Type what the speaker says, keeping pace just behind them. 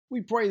We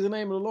praise the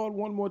name of the Lord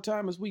one more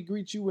time as we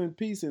greet you in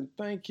peace and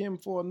thank Him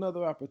for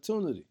another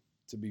opportunity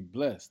to be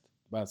blessed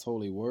by His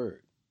holy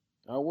word.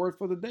 Our word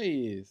for the day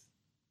is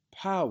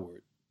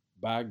powered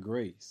by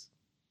grace.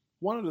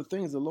 One of the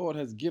things the Lord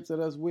has gifted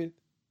us with,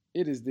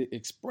 it is the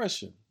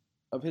expression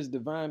of His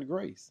divine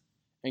grace.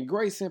 And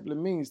grace simply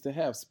means to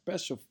have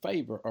special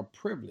favor or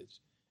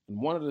privilege.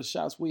 And one of the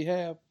shouts we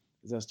have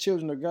is, as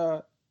children of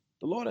God,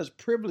 the Lord has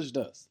privileged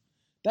us.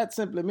 That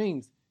simply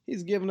means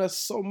He's given us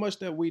so much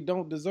that we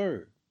don't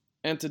deserve.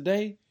 And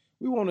today,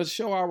 we want to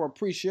show our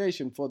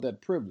appreciation for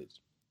that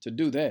privilege. To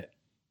do that,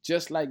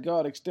 just like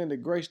God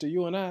extended grace to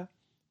you and I,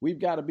 we've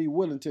got to be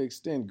willing to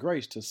extend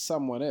grace to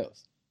someone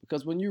else.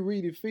 Because when you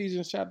read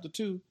Ephesians chapter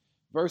 2,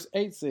 verse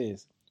 8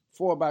 says,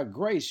 "For by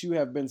grace you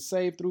have been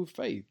saved through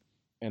faith,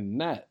 and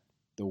not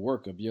the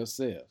work of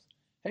yourselves."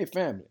 Hey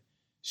family,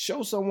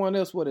 show someone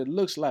else what it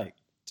looks like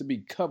to be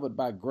covered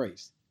by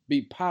grace,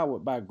 be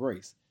powered by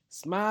grace.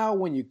 Smile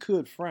when you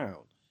could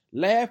frown,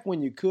 laugh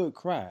when you could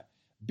cry,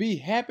 be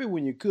happy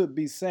when you could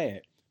be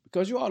sad,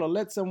 because you ought to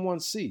let someone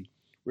see,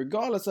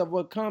 regardless of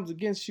what comes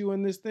against you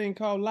in this thing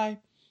called life,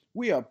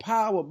 we are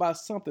powered by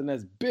something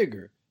that's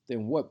bigger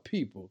than what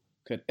people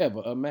could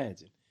ever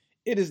imagine.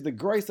 It is the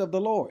grace of the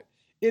Lord.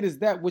 It is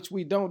that which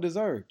we don't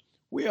deserve.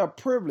 We are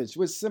privileged,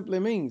 which simply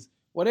means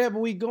whatever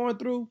we going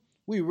through,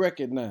 we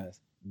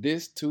recognize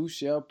this too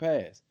shall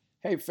pass.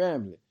 Hey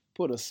family,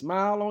 put a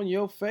smile on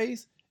your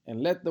face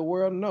and let the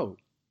world know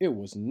it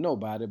was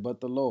nobody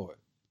but the Lord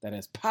that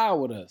has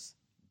powered us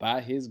by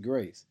His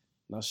grace.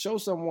 Now show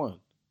someone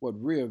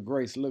what real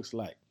grace looks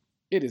like.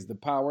 It is the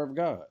power of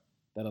God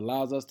that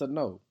allows us to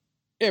know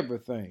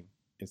everything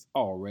is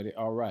already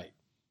all right.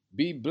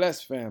 Be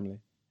blessed, family,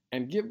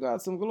 and give God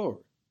some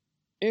glory.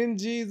 In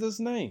Jesus'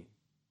 name,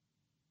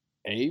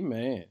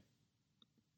 amen.